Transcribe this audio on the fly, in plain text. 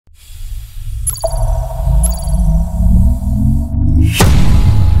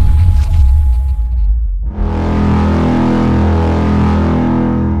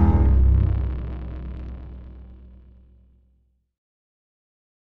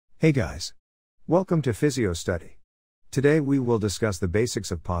Hey guys! Welcome to Physio Study. Today we will discuss the basics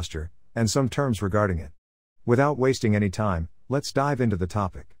of posture, and some terms regarding it. Without wasting any time, let's dive into the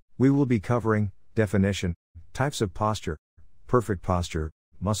topic. We will be covering definition, types of posture, perfect posture,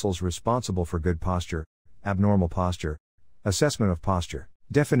 muscles responsible for good posture, abnormal posture, assessment of posture.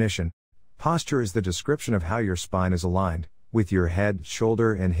 Definition: posture is the description of how your spine is aligned, with your head,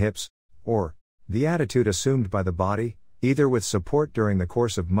 shoulder and hips, or the attitude assumed by the body, either with support during the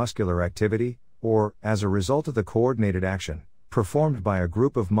course of muscular activity, or as a result of the coordinated action, performed by a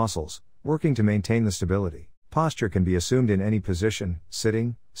group of muscles, working to maintain the stability. Posture can be assumed in any position,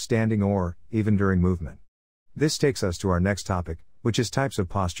 sitting, standing or, even during movement. This takes us to our next topic, which is types of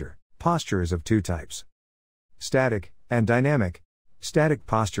posture. Posture is of two types: static and dynamic. Static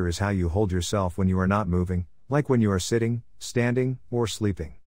posture is how you hold yourself when you are not moving, like when you are sitting, standing, or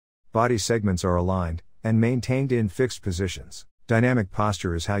sleeping. Body segments are aligned and maintained in fixed positions. Dynamic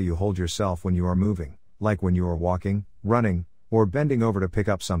posture is how you hold yourself when you are moving, like when you are walking, running, or bending over to pick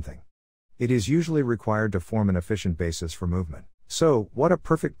up something. It is usually required to form an efficient basis for movement. So, what a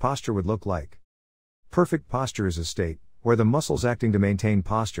perfect posture would look like. Perfect posture is a state where the muscles acting to maintain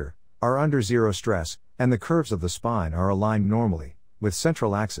posture are under zero stress, and the curves of the spine are aligned normally, with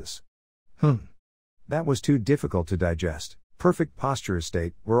central axis. That was too difficult to digest. Perfect posture is a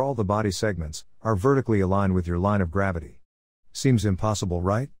state where all the body segments are vertically aligned with your line of gravity. Seems impossible,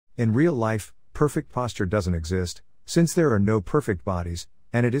 right? In real life, perfect posture doesn't exist, since there are no perfect bodies,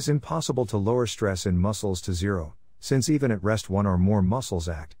 and it is impossible to lower stress in muscles to zero, since even at rest one or more muscles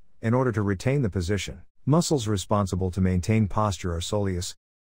act in order to retain the position. Muscles responsible to maintain posture are soleus,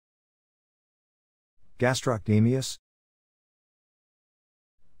 gastrocnemius,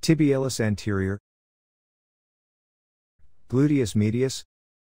 tibialis anterior, gluteus medius,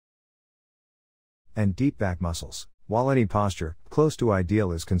 and deep back muscles. While any posture close to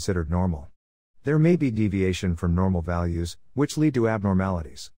ideal is considered normal, there may be deviation from normal values, which lead to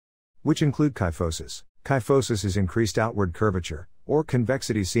abnormalities, which include kyphosis. Kyphosis is increased outward curvature, or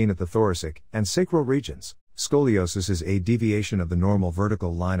convexity seen at the thoracic and sacral regions. Scoliosis is a deviation of the normal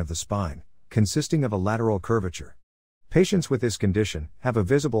vertical line of the spine, consisting of a lateral curvature. Patients with this condition have a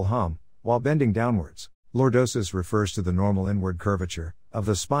visible hump while bending downwards. Lordosis refers to the normal inward curvature of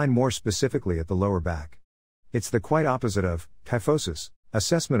the spine, more specifically at the lower back. It's the quite opposite of kyphosis.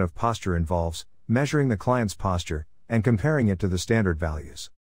 Assessment of posture involves measuring the client's posture and comparing it to the standard values.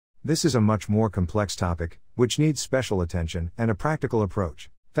 This is a much more complex topic, which needs special attention and a practical approach.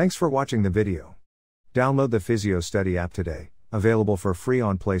 Thanks for watching the video. Download the Physio Study app today, available for free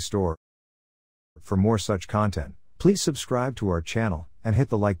on Play Store. For more such content, please subscribe to our channel and hit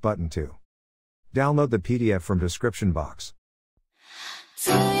the like button too. Download the PDF from description box.